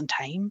space and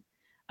time.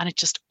 And it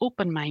just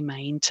opened my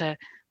mind to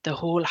the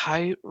whole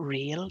how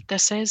real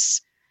this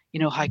is,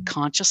 how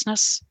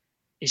consciousness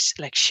is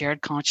like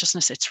shared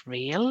consciousness. It's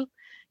real,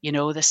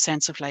 this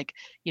sense of like,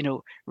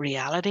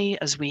 reality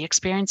as we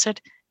experience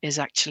it is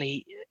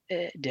actually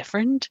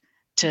different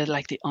to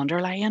like the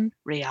underlying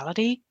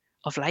reality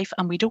of life.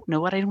 And we don't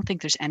know it. I don't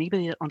think there's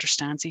anybody that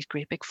understands these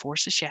great big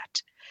forces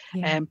yet.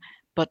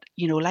 But,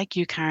 like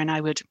you, Karen,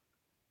 I would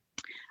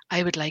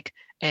like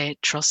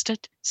trust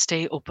it,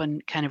 stay open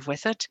kind of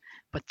with it.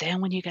 But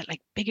then when you get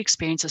like big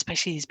experiences,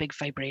 especially these big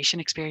vibration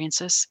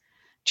experiences,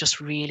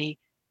 just really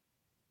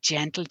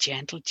gentle,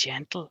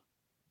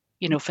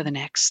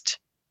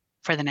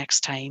 for the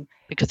next time,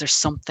 because there's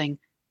something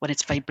when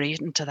it's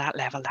vibrating to that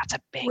level, that's a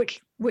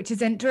big. Which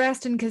is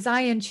interesting, because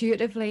I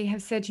intuitively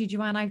have said to you,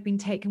 Joanne, I've been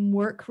taking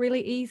work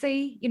really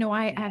easy.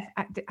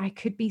 I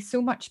could be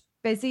so much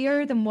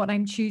busier than what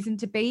I'm choosing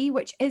to be,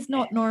 which is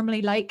not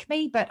normally like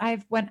me, but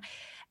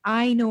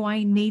I know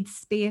I need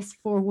space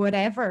for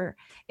whatever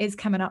is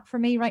coming up for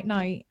me right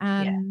now.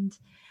 And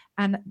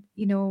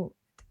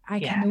I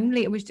can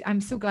only,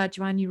 I'm so glad,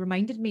 Joanne, you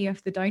reminded me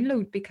of the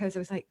download, because I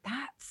was like,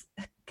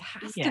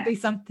 has to be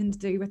something to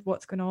do with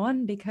what's going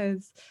on,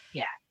 because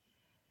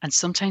and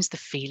sometimes the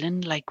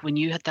feeling, like when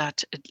you had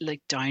that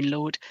like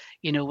download,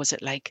 was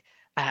it like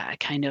a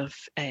kind of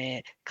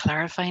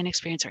clarifying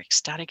experience or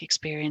ecstatic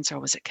experience, or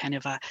was it kind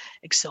of a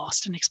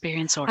exhausting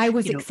experience? Or I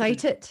was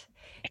excited.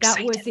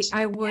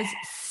 I was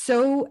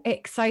so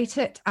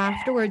excited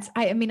afterwards.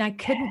 I mean, I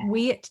couldn't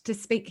wait to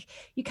speak.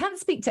 You can't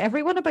speak to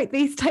everyone about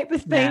these type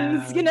of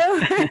things,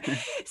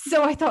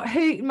 So I thought,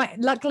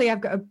 luckily I've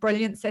got a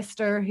brilliant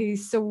sister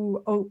who's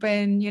so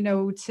open,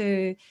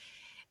 to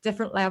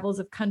different levels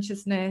of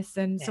consciousness,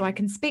 and so I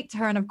can speak to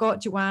her, and I've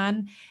got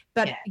Joanne,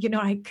 but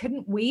I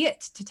couldn't wait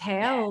to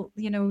tell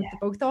the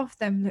both of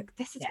them, look,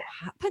 this is what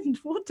happened.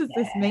 What does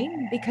this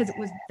mean? Because it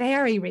was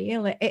very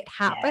real. It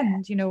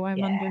happened.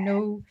 I'm under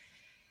no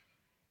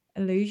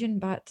illusion,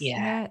 but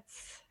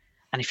it's.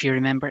 And if you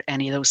remember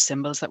any of those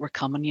symbols that were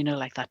coming,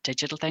 like that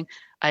digital thing,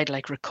 I'd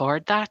like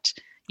record that.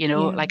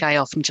 Like I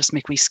often just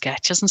make wee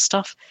sketches and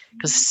stuff,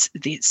 because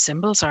the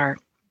symbols are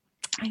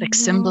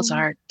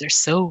they're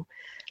so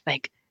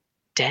like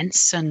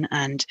dense and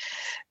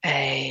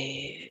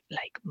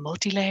like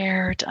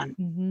multi-layered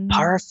and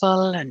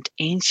powerful and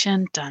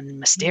ancient and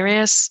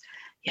mysterious.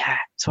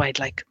 So I'd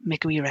like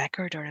make a wee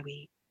record or a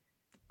wee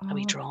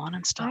drawing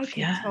and stuff. I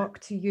could talk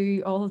to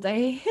you all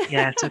day.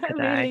 So could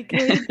really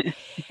good.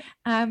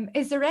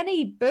 Is there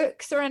any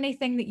books or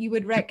anything that you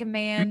would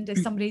recommend if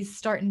somebody's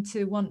starting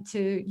to want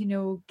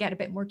to get a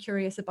bit more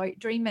curious about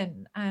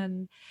dreaming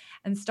and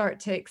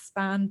start to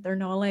expand their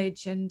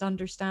knowledge and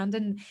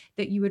understanding,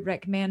 that you would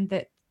recommend,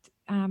 that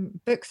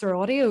books or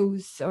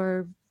audios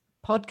or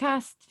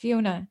podcasts,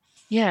 Fiona?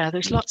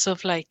 There's lots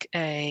of like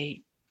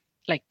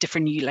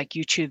different like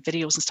YouTube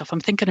videos and stuff. I'm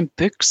thinking in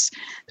books,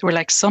 there were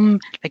like some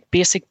like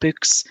basic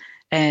books,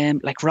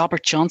 like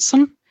Robert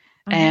Johnson.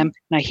 Now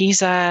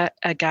he's a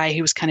guy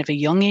who was kind of a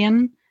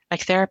Jungian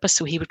like therapist,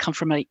 so he would come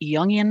from a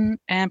Jungian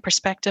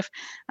perspective,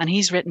 and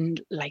he's written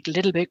like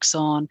little books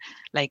on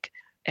like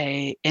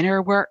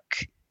inner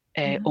work,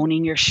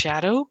 owning your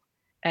shadow.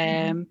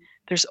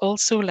 There's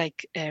also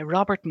like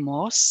Robert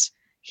Moss.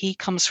 He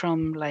comes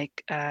from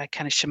like a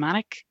kind of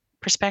shamanic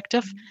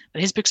perspective,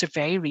 but his books are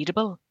very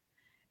readable.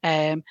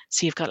 So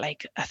you've got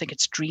like, I think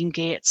it's Dream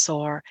Gates,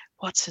 or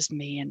what's his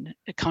main,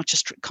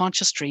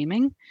 Conscious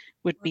Dreaming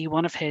would be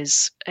one of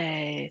his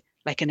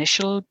like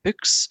initial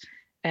books,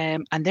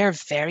 and they're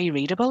very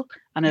readable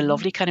and a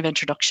lovely kind of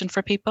introduction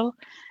for people.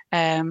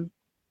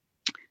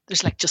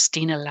 There's like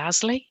Justina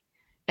Lasley,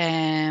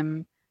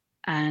 and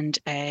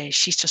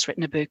she's just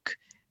written a book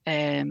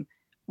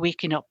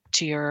waking up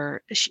to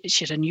your,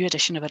 she had a new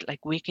edition of it,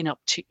 like waking up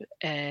to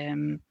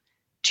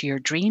your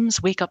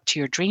dreams, wake up to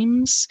your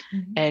dreams,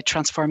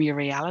 transform your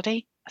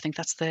reality. I think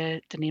that's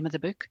the name of the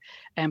book.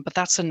 But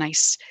that's a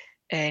nice,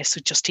 so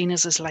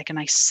Justina's is like a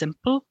nice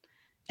simple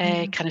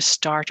kind of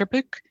starter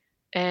book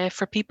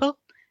for people.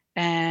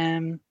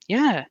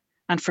 Yeah.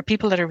 And for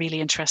people that are really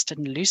interested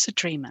in lucid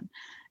dreaming,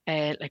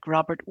 like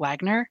Robert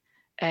Wagner,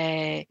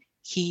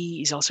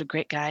 he's also a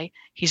great guy.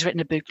 He's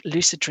written a book,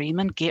 Lucid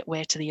Dreaming: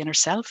 Gateway to the Inner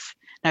Self.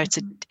 Now it's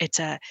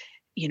a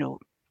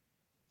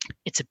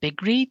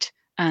big read,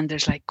 and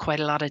there's like quite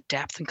a lot of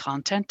depth and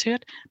content to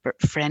it. But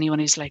for anyone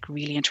who's like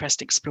really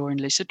interested in exploring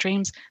lucid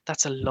dreams,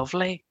 that's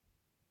a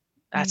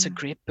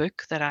great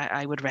book that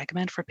I would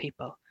recommend for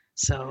people.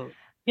 So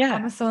yeah,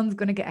 Amazon's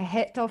going to get a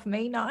hit off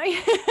me now.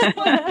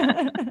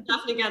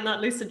 Definitely getting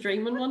that lucid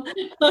dreaming one.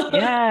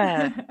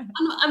 Yeah.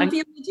 And Fiona,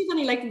 do you have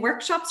any like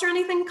workshops or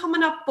anything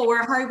coming up,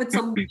 or how would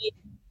somebody,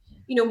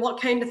 what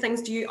kind of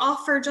things do you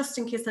offer, just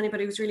in case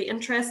anybody was really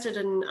interested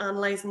in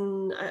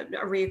analysing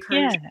a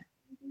reoccurrence? Yeah.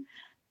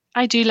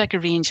 I do like a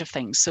range of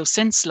things. So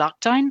since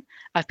lockdown,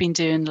 I've been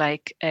doing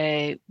like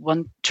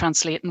one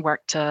translating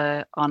work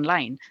to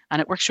online,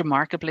 and it works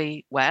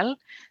remarkably well.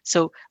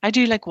 So I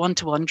do like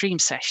one-to-one dream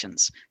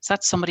sessions. So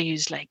that's somebody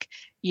who's like,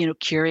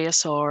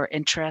 curious or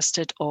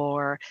interested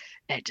or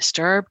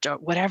disturbed or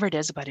whatever it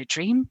is about a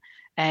dream.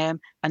 And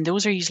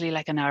those are usually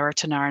like an hour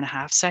to an hour and a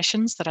half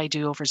sessions that I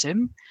do over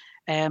Zoom.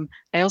 I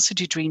also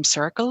do dream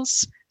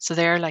circles. So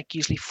they're like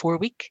usually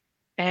 4-week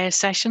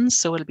sessions,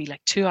 so it'll be like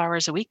 2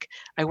 hours a week.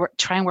 I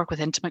try and work with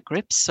intimate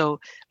groups,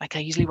 so like I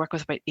usually work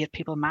with about 8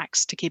 people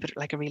max to keep it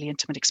like a really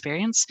intimate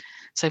experience.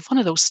 So I've one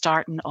of those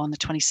starting on the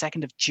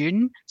 22nd of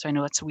June, so I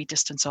know it's a wee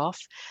distance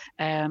off.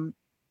 I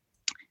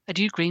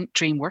do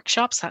dream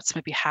workshops. That's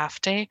maybe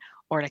half day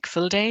or like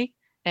full day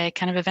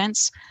kind of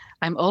events.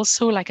 I'm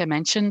also, like I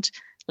mentioned,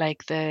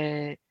 like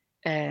a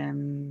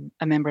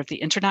member of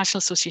the International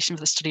Association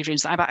for the Study of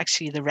Dreams. I'm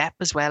actually the rep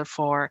as well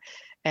for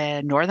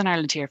Northern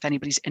Ireland here, if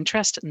anybody's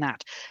interested in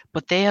that.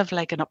 But they have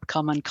like an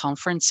upcoming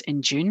conference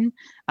in June,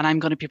 and I'm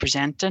going to be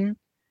presenting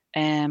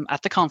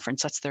at the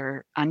conference. That's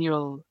their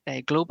annual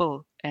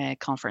global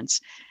conference.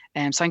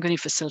 So I'm going to be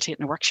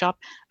facilitating a workshop,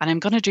 and I'm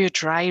going to do a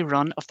dry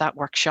run of that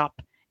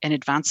workshop in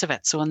advance of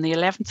it. So on the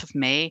 11th of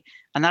May,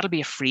 and that'll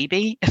be a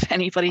freebie if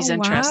anybody's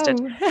interested.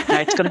 Wow. Now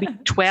it's going to be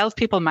 12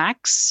 people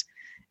max.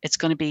 It's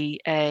going to be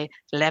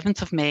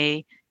 11th of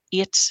May,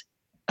 8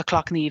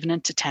 o'clock in the evening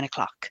to 10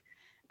 o'clock.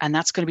 And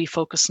that's going to be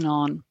focusing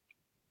on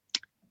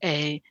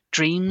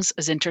dreams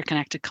as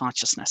interconnected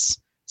consciousness.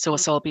 So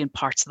it's all being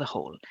parts of the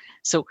whole.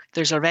 So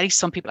there's already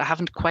some people, I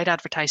haven't quite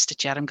advertised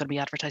it yet. I'm going to be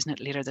advertising it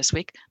later this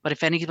week. But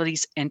if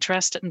anybody's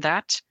interested in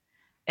that,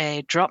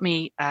 drop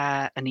me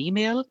an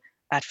email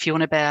at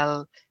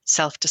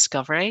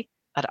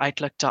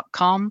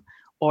FionaBellSelfDiscovery@outlook.com,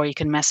 or you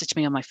can message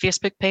me on my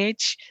Facebook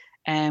page,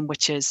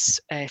 which is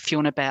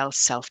Fiona Bell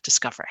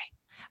Self-Discovery.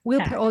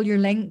 We'll put all your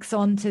links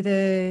onto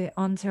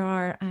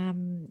our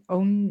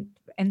own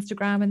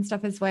Instagram and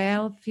stuff as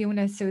well,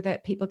 Fiona, so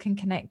that people can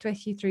connect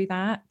with you through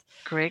that.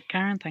 Great,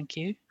 Karen. Thank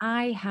you.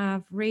 I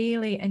have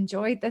really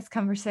enjoyed this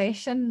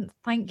conversation.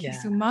 Thank you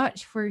so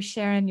much for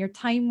sharing your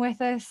time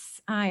with us.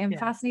 I am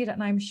fascinated,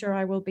 and I'm sure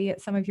I will be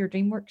at some of your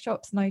dream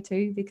workshops now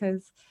too,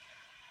 because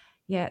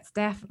it's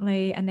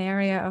definitely an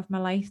area of my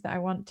life that I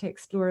want to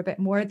explore a bit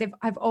more.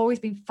 I've always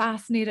been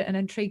fascinated and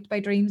intrigued by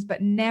dreams,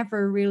 but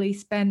never really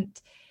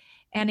spent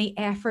any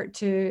effort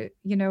to,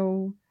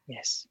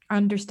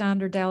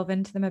 understand or delve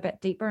into them a bit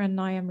deeper. And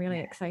now I'm really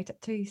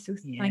excited too. So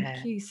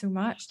thank you so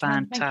much.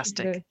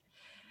 Fantastic.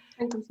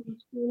 Thank you so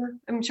much, Fiona.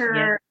 I'm sure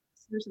our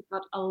listeners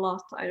have got a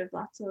lot out of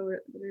that, so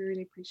we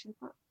really appreciate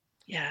that.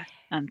 Yeah,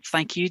 and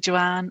thank you,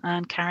 Joanne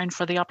and Karen,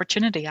 for the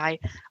opportunity. I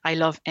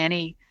love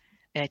any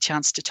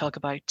chance to talk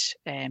about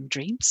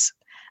dreams,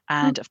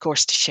 and of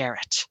course to share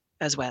it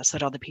as well, so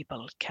that other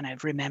people kind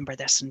of remember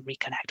this and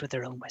reconnect with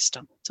their own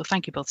wisdom. So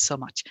thank you both so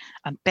much,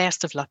 and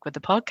best of luck with the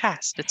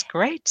podcast. It's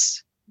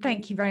great.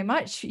 Thank you very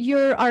much.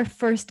 You're our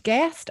first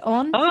guest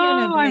on. Oh,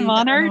 Fiona, I'm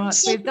honoured.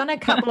 We've done a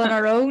couple on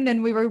our own,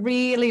 and we were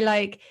really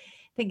like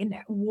thinking,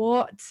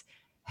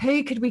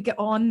 who could we get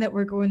on that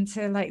we're going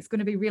to like, it's going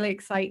to be really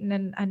exciting.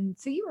 And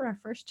so you were our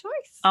first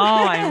choice. Oh,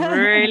 I'm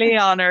really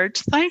honoured.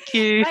 Thank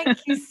you. Thank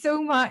you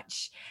so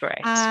much.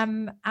 Great.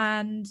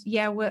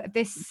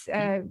 This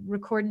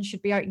recording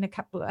should be out in a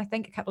couple of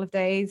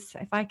days.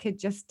 If I could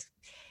just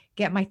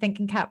get my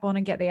thinking cap on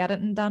and get the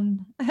editing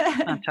done.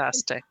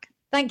 Fantastic.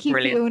 Thank you,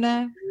 Brilliant.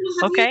 Fiona.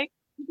 Okay.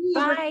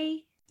 Bye.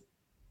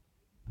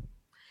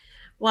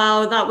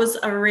 Wow, that was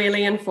a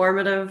really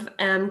informative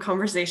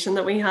conversation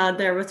that we had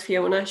there with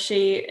Fiona.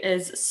 She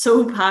is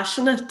so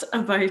passionate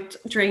about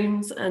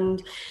dreams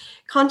and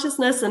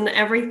consciousness and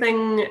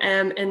everything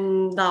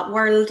in that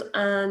world.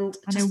 And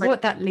I know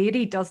what that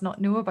lady does not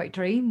know about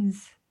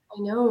dreams. I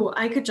know.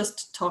 I could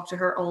just talk to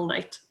her all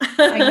night.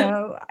 I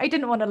know. I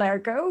didn't want to let her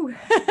go.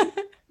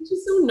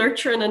 She's so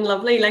nurturing and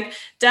lovely. Like,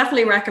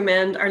 definitely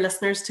recommend our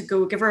listeners to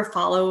go give her a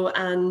follow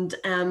and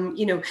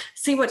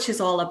see what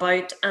she's all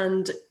about.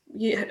 And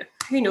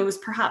who knows,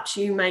 perhaps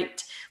you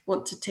might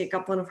want to take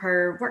up one of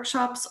her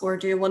workshops or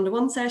do a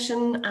one-to-one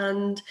session.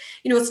 And,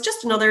 it's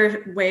just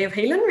another way of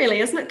healing, really,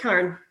 isn't it,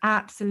 Karen?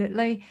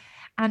 Absolutely.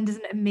 And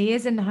isn't it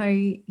amazing how,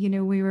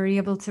 we were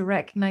able to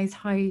recognize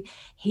how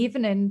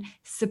Havening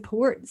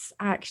supports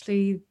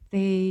actually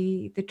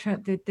the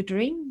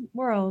dream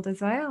world as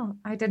well.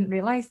 I didn't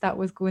realize that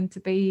was going to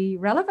be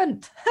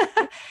relevant.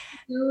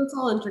 It's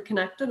all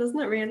interconnected, isn't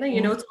it, really?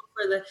 It's all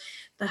for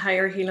the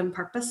higher healing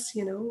purpose,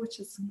 which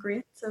is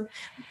great. So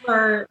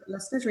our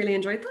listeners really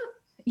enjoyed that.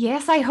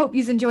 Yes, I hope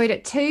you've enjoyed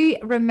it too.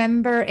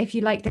 Remember, if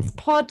you like this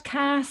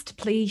podcast,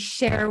 please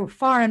share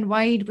far and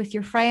wide with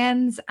your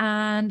friends.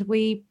 And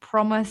we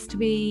promise to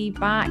be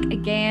back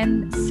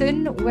again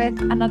soon with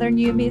another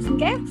new amazing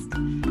guest.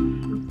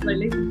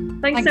 Absolutely.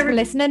 Thanks for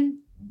listening.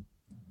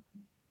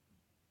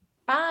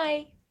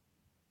 Bye.